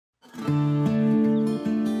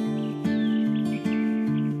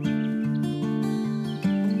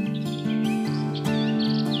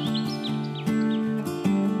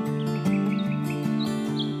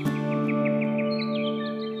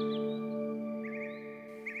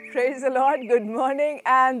Praise the Lord, good morning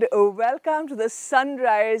and welcome to the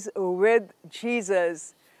Sunrise with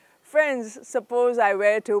Jesus. Friends, suppose I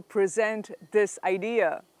were to present this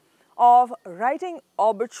idea of writing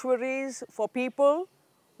obituaries for people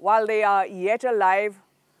while they are yet alive.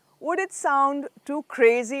 Would it sound too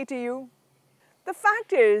crazy to you? The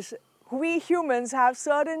fact is, we humans have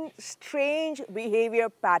certain strange behavior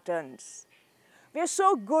patterns. We are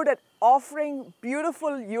so good at offering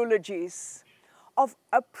beautiful eulogies, of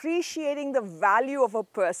appreciating the value of a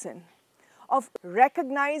person, of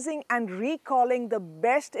recognizing and recalling the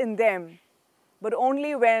best in them, but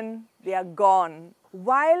only when they are gone.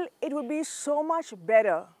 While it would be so much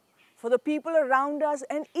better for the people around us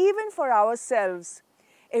and even for ourselves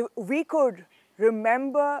if we could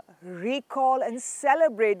remember, recall, and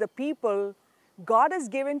celebrate the people God has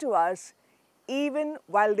given to us even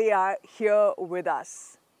while they are here with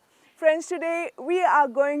us. Friends, today we are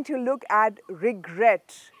going to look at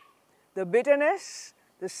regret, the bitterness,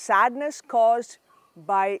 the sadness caused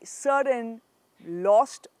by certain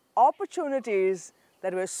lost opportunities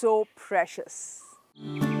that were so precious.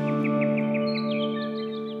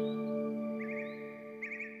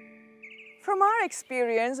 From our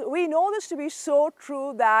experience, we know this to be so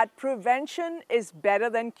true that prevention is better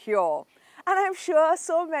than cure. And I'm sure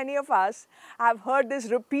so many of us have heard this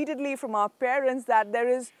repeatedly from our parents that there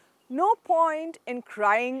is no point in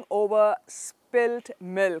crying over spilt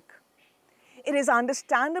milk. It is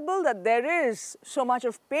understandable that there is so much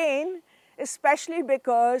of pain, especially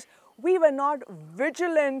because we were not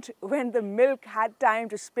vigilant when the milk had time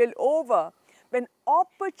to spill over, when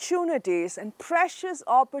opportunities and precious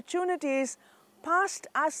opportunities passed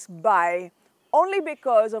us by only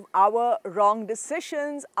because of our wrong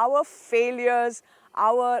decisions, our failures,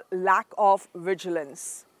 our lack of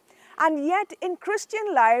vigilance. And yet in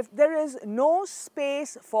Christian life, there is no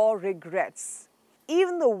space for regrets.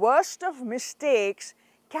 Even the worst of mistakes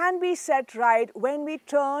can be set right when we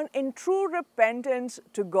turn in true repentance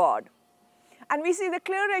to God. And we see the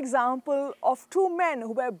clear example of two men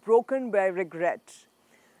who were broken by regret.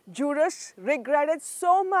 Judas regretted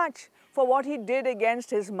so much for what he did against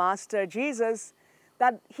his master Jesus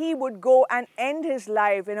that he would go and end his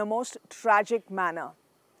life in a most tragic manner.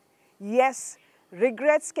 Yes,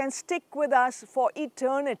 regrets can stick with us for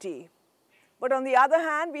eternity. But on the other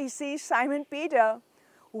hand, we see Simon Peter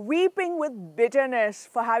weeping with bitterness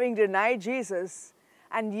for having denied Jesus,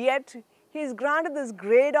 and yet he's granted this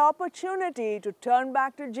great opportunity to turn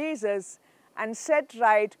back to Jesus and set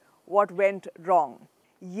right what went wrong.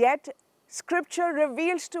 Yet, Scripture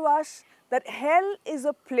reveals to us that hell is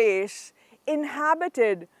a place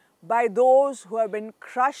inhabited by those who have been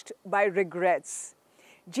crushed by regrets.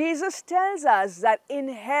 Jesus tells us that in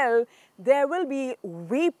hell there will be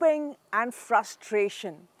weeping and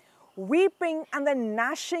frustration, weeping and the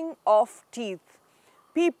gnashing of teeth,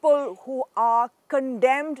 people who are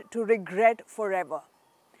condemned to regret forever.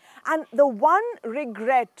 And the one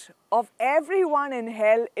regret of everyone in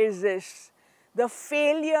hell is this: the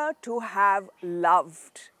failure to have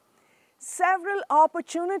loved. Several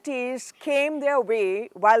opportunities came their way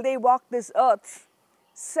while they walked this earth.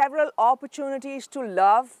 Several opportunities to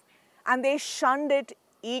love, and they shunned it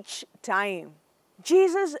each time.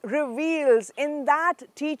 Jesus reveals in that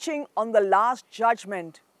teaching on the Last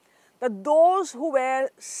Judgment that those who were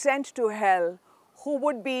sent to hell, who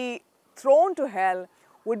would be thrown to hell,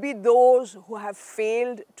 would be those who have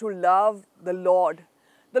failed to love the Lord.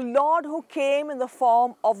 The Lord who came in the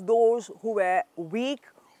form of those who were weak,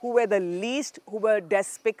 who were the least, who were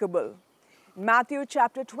despicable. Matthew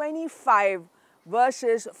chapter 25,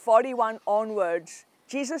 verses 41 onwards,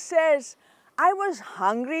 Jesus says, "I was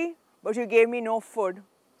hungry, but you gave me no food.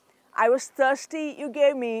 I was thirsty, you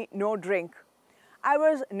gave me no drink. I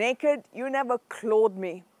was naked, you never clothed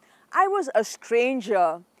me. I was a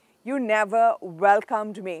stranger, you never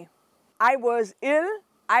welcomed me. I was ill,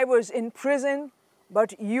 I was in prison,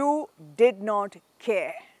 but you did not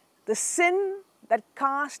care." The sin that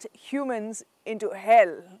cast humans into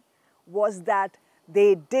hell was that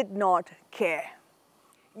they did not care.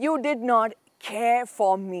 You did not care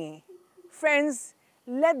for me. Friends,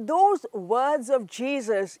 let those words of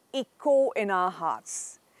Jesus echo in our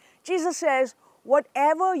hearts. Jesus says,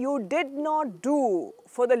 "Whatever you did not do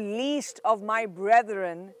for the least of my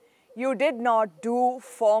brethren, you did not do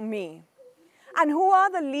for me." And who are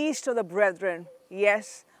the least of the brethren?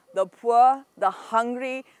 Yes, the poor, the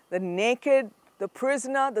hungry, the naked, the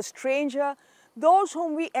prisoner, the stranger, those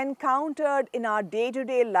whom we encountered in our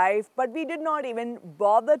day-to-day life, but we did not even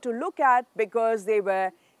bother to look at because they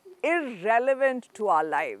were irrelevant to our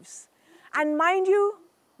lives. And mind you,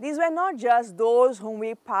 These were not just those whom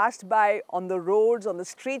we passed by on the roads, on the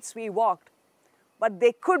streets we walked, but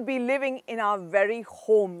they could be living in our very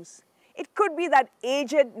homes. It could be that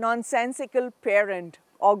aged, nonsensical parent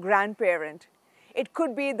or grandparent. It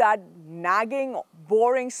could be that nagging,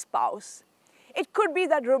 boring spouse. It could be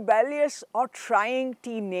that rebellious or trying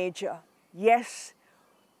teenager. Yes,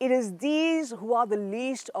 it is these who are the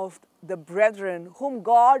least of the brethren whom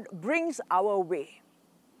God brings our way.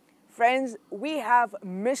 Friends, we have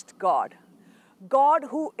missed God. God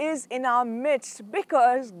who is in our midst,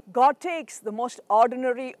 because God takes the most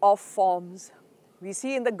ordinary of forms. We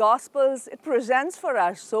see in the Gospels, it presents for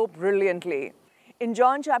us so brilliantly. In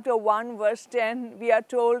John chapter 1 verse 10, we are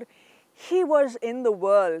told, He was in the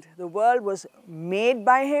world was made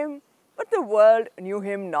by Him, but the world knew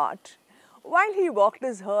Him not. While He walked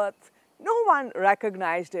this earth, no one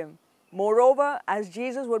recognized Him. Moreover, as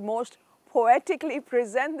Jesus would most poetically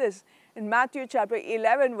present this, in Matthew chapter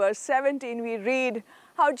 11 verse 17, we read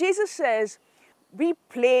how Jesus says, we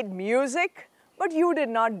played music, but you did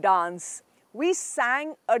not dance. We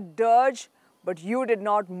sang a dirge, but you did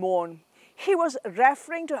not mourn. He was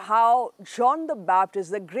referring to how John the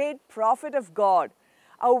Baptist, the great prophet of God,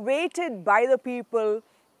 awaited by the people,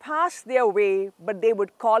 passed their way, but they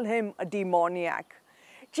would call him a demoniac.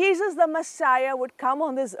 Jesus the Messiah would come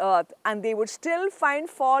on this earth and they would still find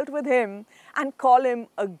fault with him and call him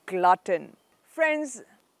a glutton. Friends,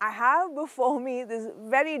 I have before me this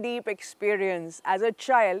very deep experience. As a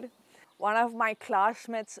child, one of my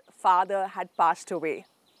classmates' father had passed away.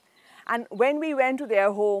 And when we went to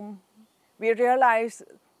their home, we realized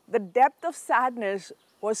the depth of sadness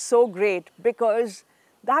was so great because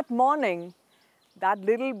that morning, that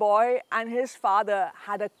little boy and his father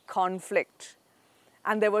had a conflict.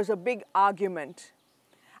 And there was a big argument.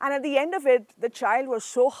 And at the end of it, the child was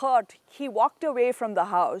so hurt, he walked away from the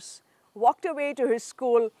house, walked away to his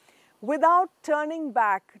school without turning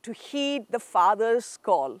back to heed the father's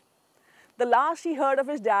call. The last he heard of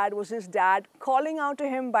his dad was his dad calling out to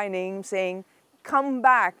him by name saying, "Come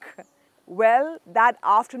back." Well, that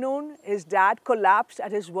afternoon, his dad collapsed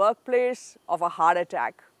at his workplace of a heart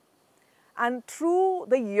attack. And through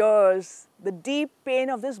the years, the deep pain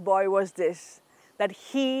of this boy was this, that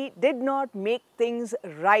he did not make things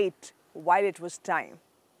right while it was time.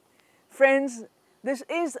 Friends, this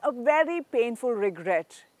is a very painful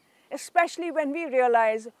regret, especially when we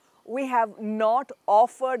realize we have not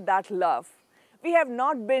offered that love. We have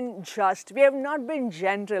not been just, we have not been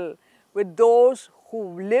gentle with those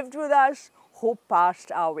who lived with us, who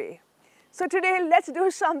passed our way. So today, let's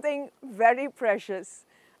do something very precious.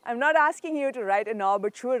 I'm not asking you to write an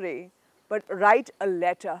obituary, but write a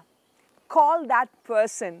letter. Call that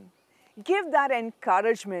person, give that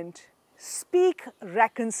encouragement, speak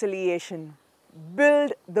reconciliation,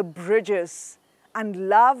 build the bridges, and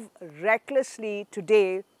love recklessly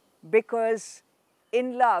today, because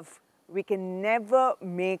in love, we can never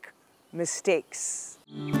make mistakes.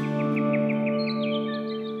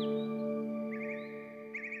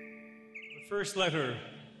 The first letter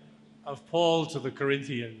of Paul to the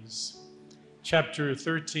Corinthians, chapter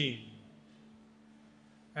 13.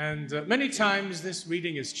 And many times this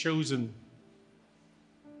reading is chosen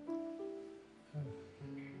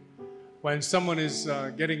when someone is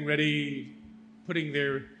getting ready, putting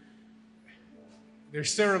their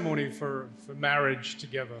ceremony for marriage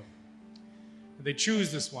together. They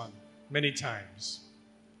choose this one many times.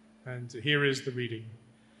 And here is the reading.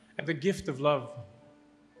 And the gift of love.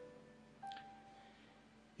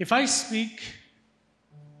 If I speak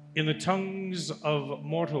in the tongues of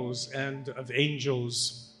mortals and of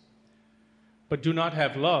angels, but do not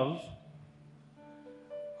have love,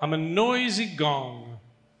 I'm a noisy gong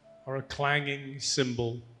or a clanging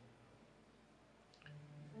cymbal.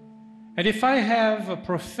 And if I have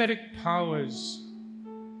prophetic powers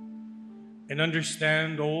and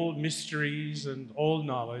understand all mysteries and all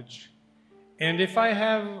knowledge, and if I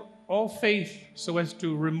have all faith so as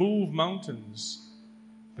to remove mountains,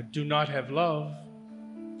 but do not have love,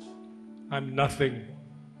 I'm nothing.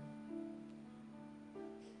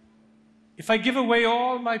 If I give away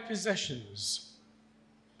all my possessions,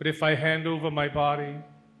 but if I hand over my body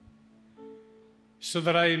so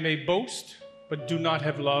that I may boast, but do not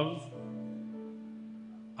have love,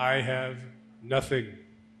 I have nothing.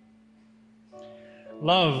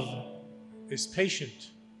 Love is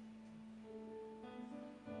patient.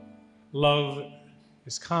 Love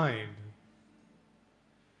is kind.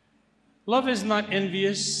 Love is not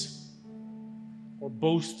envious or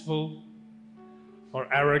boastful or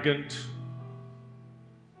arrogant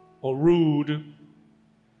or rude.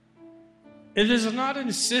 It does not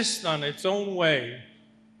insist on its own way.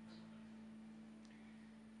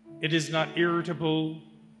 It is not irritable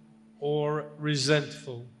or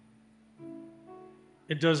resentful.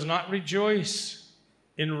 It does not rejoice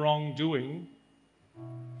in wrongdoing,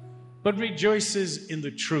 but rejoices in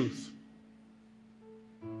the truth.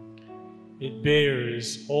 It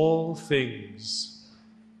bears all things,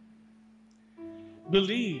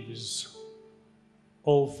 believes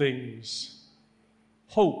all things,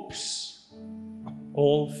 hopes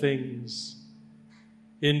all things,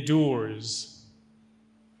 endures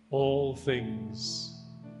all things.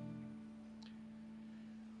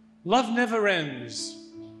 Love never ends.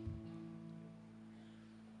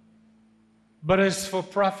 But as for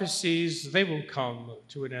prophecies, they will come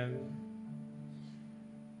to an end.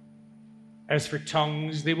 As for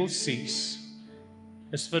tongues, they will cease.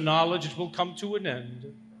 As for knowledge, it will come to an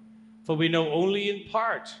end. For we know only in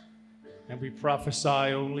part, and we prophesy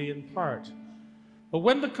only in part. But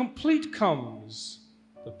when the complete comes,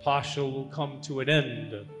 the partial will come to an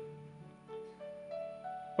end.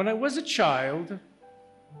 When I was a child,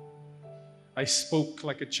 I spoke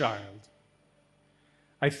like a child.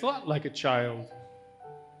 I thought like a child.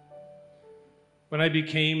 When I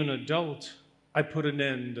became an adult, I put an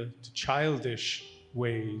end to childish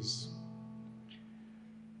ways.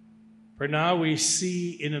 For now we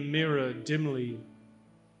see in a mirror dimly,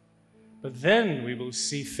 but then we will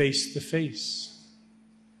see face to face.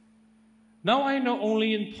 Now I know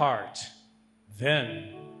only in part,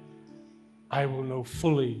 then I will know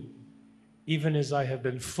fully, even as I have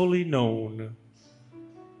been fully known.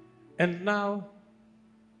 And now,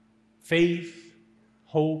 faith,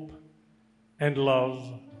 hope, and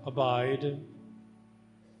love abide.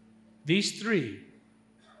 These three,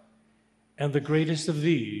 and the greatest of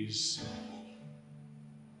these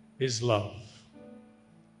is love.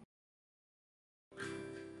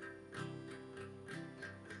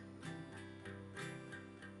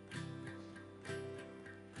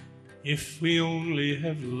 If we only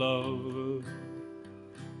have love,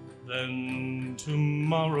 then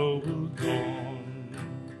tomorrow will dawn.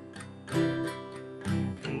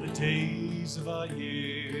 And the days of our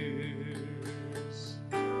years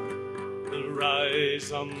will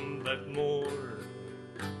rise on that moor.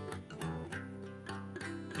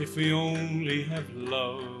 If we only have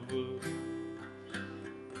love,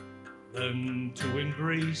 then to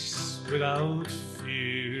embrace without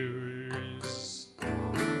fears.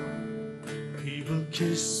 We will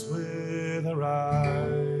kiss with our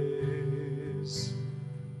eyes.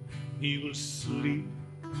 We will sleep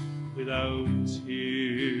without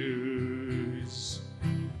tears.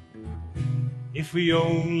 If we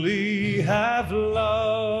only have love,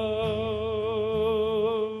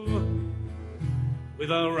 with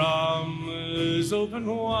our arms open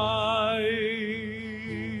wide,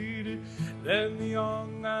 then the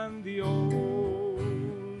young and the old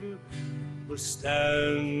will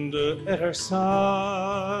stand at our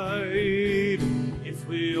side. If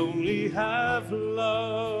we only have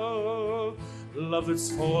love, love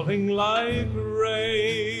that's falling like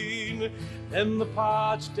rain, then the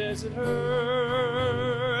parched desert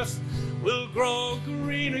earth will grow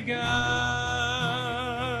green again.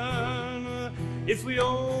 If we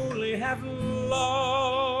only have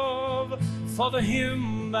love for the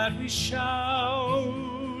hymn that we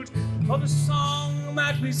shout, for the song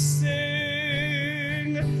that we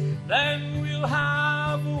sing, then we'll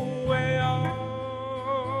have a way out.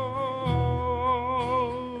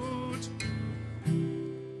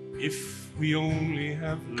 If we only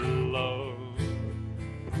have love,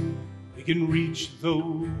 we can reach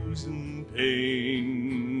those in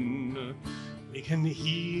pain. We can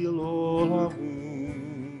heal all our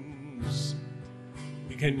wounds.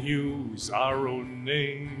 We can use our own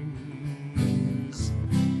names.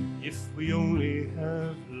 If we only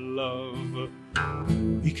have love,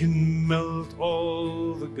 we can melt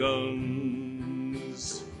all the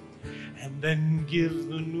guns and then give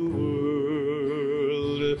the new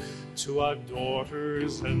world to our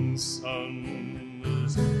daughters and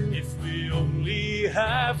sons. If we only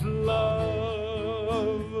have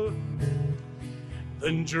love,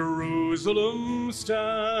 then Jerusalem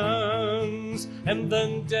stands, and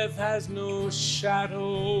then death has no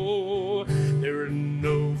shadow. There are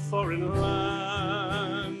no foreign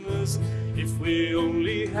lands. If we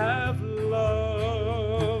only have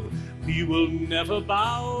love, we will never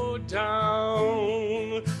bow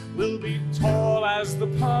down. We'll be tall as the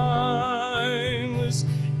pines,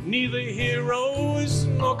 neither heroes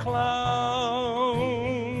nor clowns.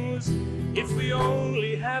 If we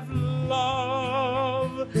only have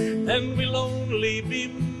love, then we'll only be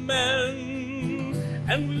men,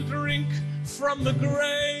 and we'll drink from the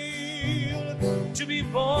grave to be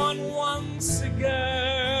born once again.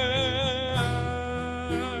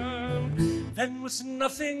 and was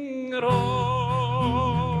nothing at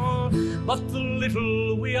all, but the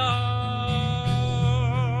little we are.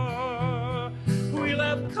 We'll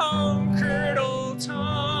have conquered all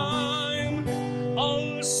time,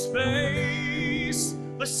 all space,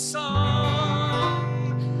 the sun,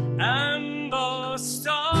 and the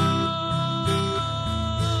stars.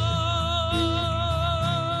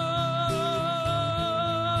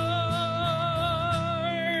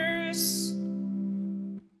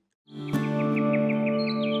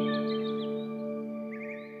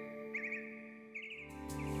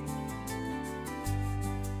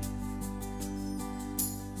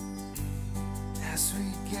 As we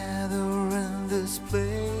gather in this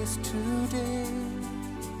place today,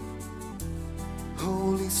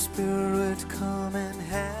 Holy Spirit, come and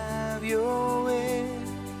have your way.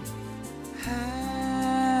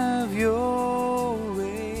 Have your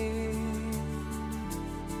way.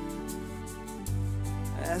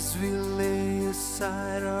 As we lay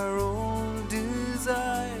aside our own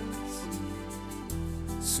desires,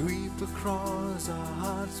 sweep across our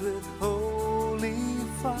hearts with holy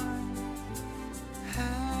fire.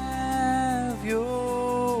 Have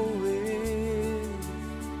your way.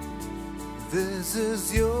 This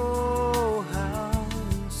is your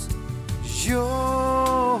house,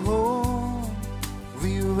 your home.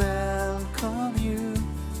 We welcome you,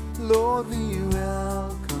 Lord, we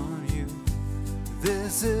welcome you.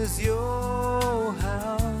 This is your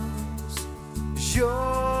house,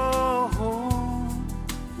 your home.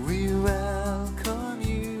 We welcome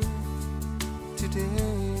you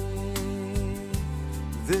today.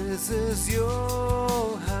 This is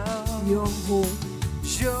your house, Your home.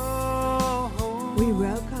 your home. We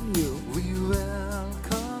welcome you. We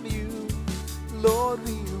welcome you, Lord,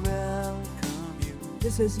 we welcome you.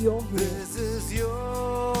 This is your home. This is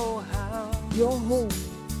your house, Your home.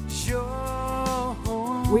 your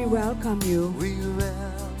home. We welcome you. We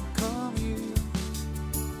welcome you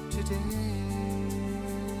today.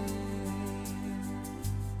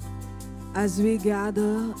 As we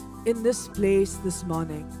gather in this place this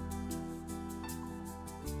morning,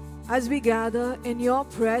 as we gather in your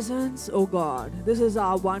presence, O God, this is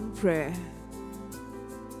our one prayer.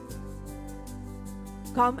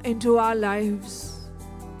 Come into our lives.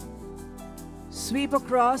 Sweep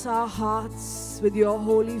across our hearts with your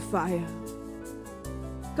holy fire.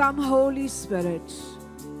 Come, Holy Spirit,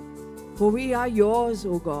 for we are yours,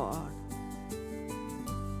 O God.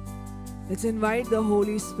 Let's invite the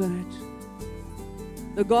Holy Spirit,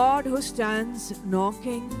 the God who stands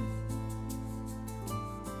knocking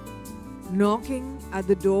at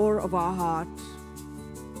the door of our heart.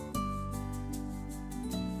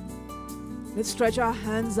 Let's stretch our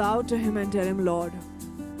hands out to Him and tell Him, Lord,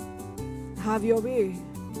 have your way.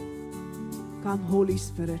 Come, Holy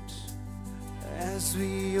Spirit. As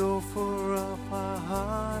we offer up our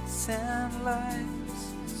hearts and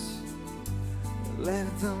lives, let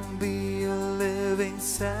them be a living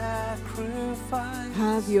sacrifice.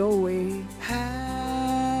 Have your way.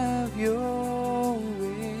 Have your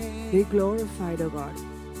way. Be glorified, O God.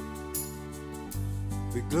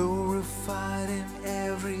 Be glorified in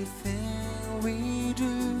everything we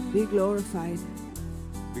do. Be glorified.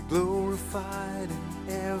 Be glorified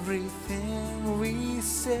in everything we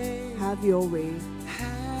say. Have your way.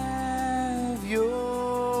 Have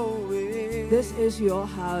your way. This is your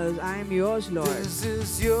house. I am yours, Lord. This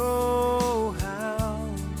is your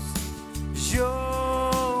house,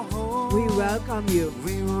 your home. We welcome you.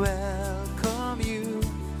 We welcome you,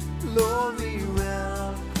 Lord, we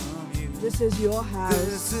welcome you. This is your This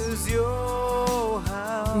house, is your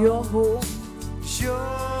house, your home. your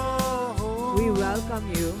home. We welcome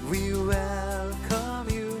you. We welcome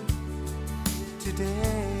you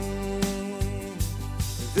today.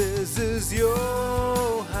 This is your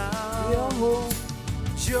house, Your home.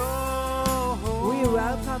 your home. We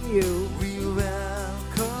welcome you. We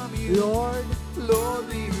welcome you, Lord, Lord,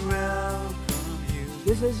 we welcome you.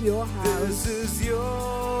 this is your This house, is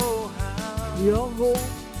your house, your home.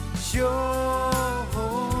 your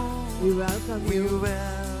home. We welcome We you.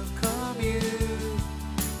 welcome you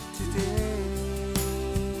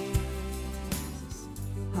today.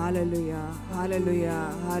 Hallelujah,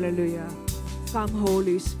 hallelujah, hallelujah. Come,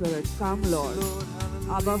 Holy Spirit, come, Lord. Lord,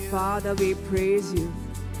 hallelujah. Abba, Father, we praise you.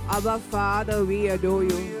 Abba, Father, we adore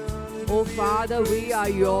you. Oh, Father, we are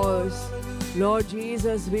yours. Lord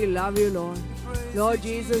Jesus, we love you, Lord. Lord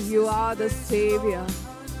Jesus, you are the Savior.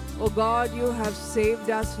 Oh God, you have saved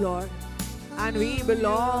us, Lord, and we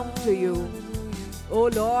belong to you. Oh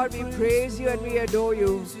Lord, we praise you and we adore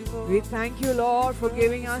you. We thank you, Lord, for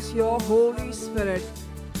giving us your Holy Spirit.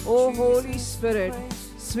 Oh Holy Spirit,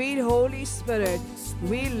 sweet Holy Spirit,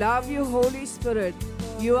 We love you, Holy Spirit.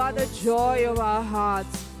 You are the joy of our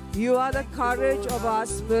hearts. You are the courage of our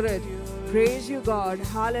spirit. Praise you, God.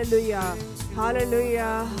 Hallelujah.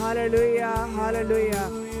 Hallelujah. Hallelujah. Hallelujah.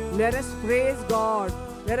 Let us praise God.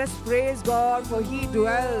 Let us praise God, for He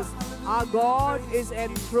dwells. Our God is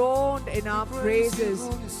enthroned in our praises.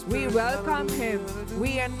 We welcome Him.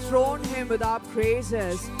 We enthrone Him with our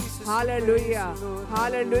praises. Hallelujah.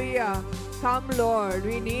 Hallelujah. Come, Lord.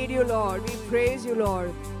 We need you, Lord. We praise you,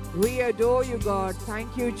 Lord. We adore you, God.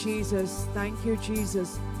 Thank you, Jesus. Thank you,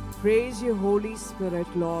 Jesus. Praise you, Holy Spirit,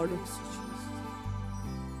 Lord.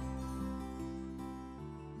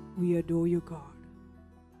 We adore you, God.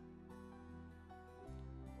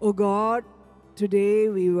 Oh God, today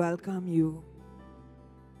we welcome you.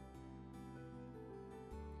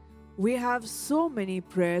 We have so many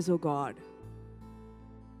prayers, oh God.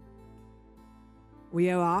 We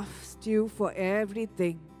have asked you for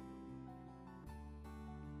everything.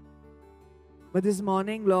 But this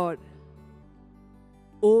morning, Lord,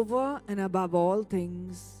 over and above all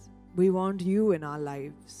things, we want you in our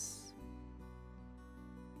lives.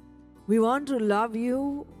 We want to love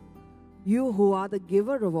you, you who are the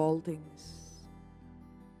giver of all things.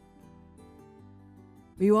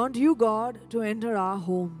 We want you, God, to enter our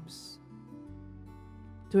homes,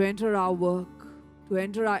 to enter our work, to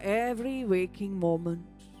enter our every waking moment.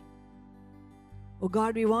 Oh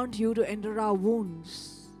God, we want you to enter our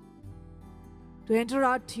wounds, to enter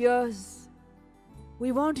our tears.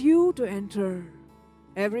 We want you to enter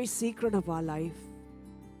every secret of our life.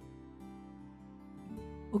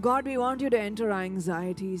 Oh God, we want you to enter our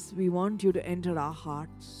anxieties. We want you to enter our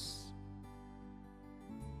hearts.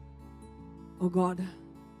 Oh God,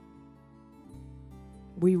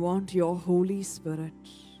 we want your Holy Spirit.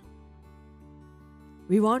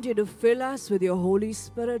 We want you to fill us with your Holy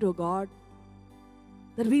Spirit, oh God,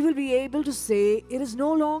 that we will be able to say, it is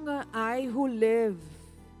no longer I who live,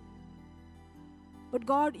 but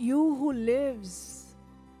God, you who lives,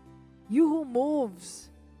 you who moves,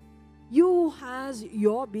 you who has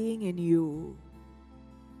your being in you.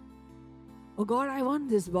 Oh God, I want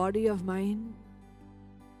this body of mine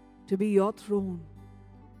to be your throne,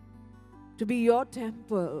 to be your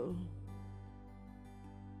temple.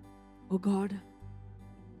 Oh God,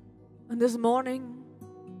 and this morning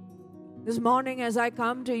as I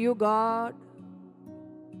come to you, God,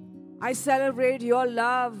 I celebrate your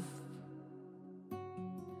love.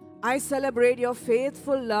 I celebrate your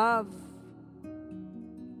faithful love.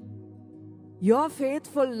 Your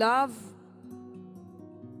faithful love,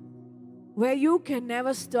 where you can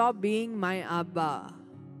never stop being my Abba.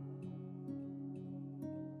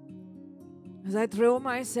 As I throw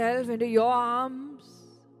myself into your arms,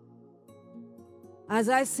 as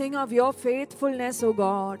I sing of your faithfulness, O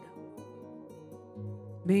God,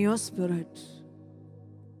 may your Spirit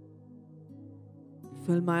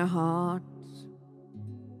fill my heart.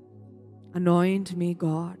 Anoint me,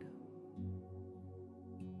 God.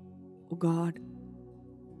 Oh God,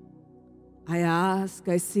 I ask,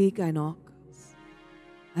 I seek, I knock.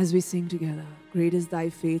 As we sing together, great is thy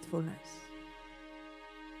faithfulness.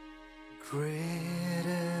 Great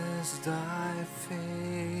is thy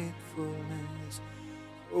faithfulness,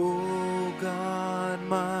 O God,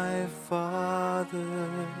 my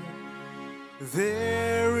Father.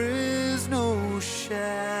 There is no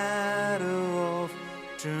shadow of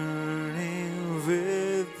turning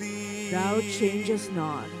with thee. Thou changest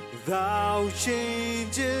not. Thou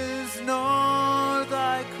changest not,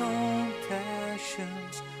 thy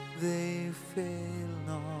compassions, they fail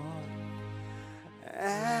not.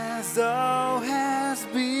 As thou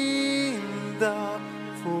hast been, thou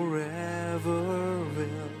forever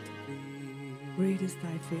wilt be. Great is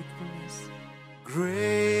thy faithfulness.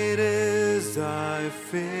 Great is thy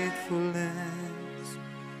faithfulness.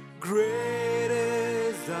 Great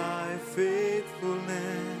is thy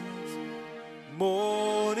faithfulness.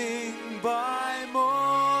 Morning by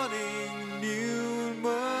morning, new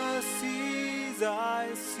mercies I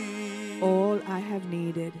see. All I have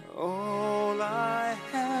needed, All I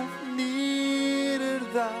have needed,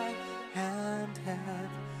 thy hand hath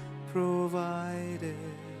provided.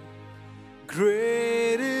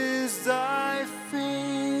 Great is thy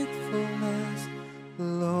faithfulness,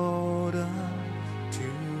 Lord,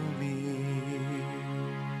 unto me.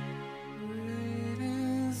 Great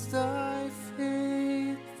is thy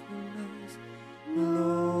faithfulness,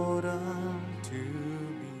 Lord, unto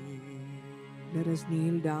me. let us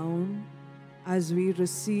kneel down as we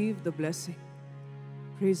receive the blessing,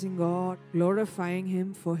 praising God, glorifying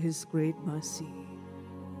Him for His great mercy.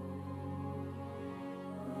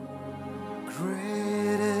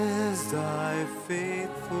 Great is thy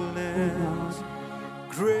faithfulness,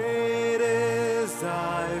 Great is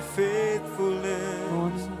thy faithfulness.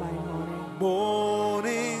 Morning by morning.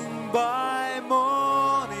 Morning by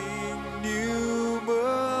morning, new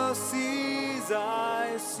mercies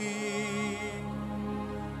I see.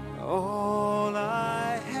 All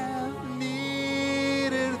I have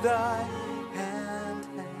needed, thy hand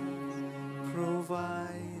has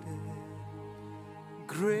provided.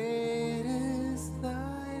 Great is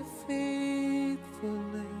thy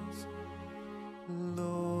faithfulness,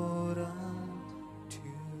 Lord, unto me.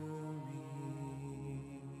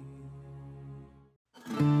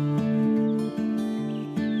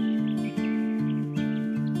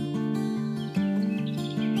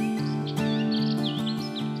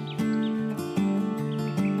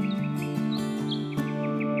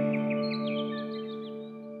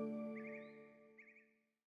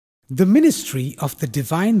 The ministry of the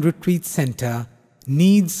Divine Retreat Center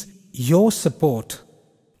needs your support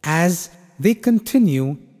as they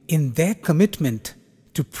continue in their commitment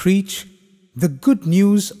to preach the good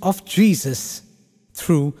news of Jesus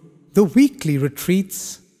through the weekly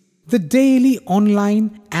retreats, the daily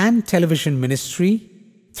online and television ministry,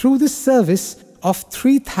 through the service of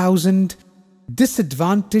 3,000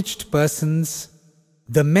 disadvantaged persons,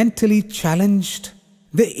 the mentally challenged,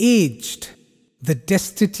 the aged, the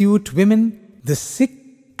destitute women, the sick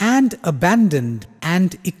and abandoned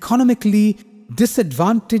and economically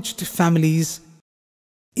disadvantaged families.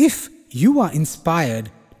 If you are inspired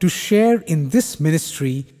to share in this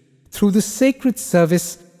ministry through the sacred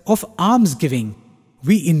service of almsgiving,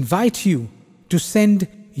 we invite you to send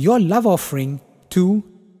your love offering to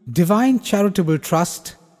Divine Charitable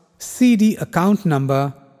Trust, CD account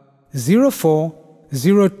number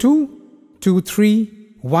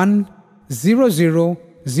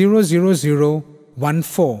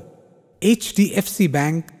 04022310000014, HDFC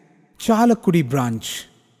Bank, Chalakudi Branch,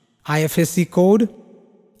 IFSC code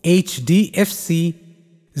HDFC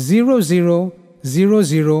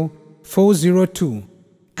 0000402,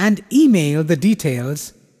 and email the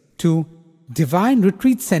details to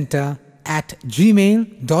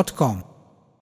divineretreatcenter@gmail.com.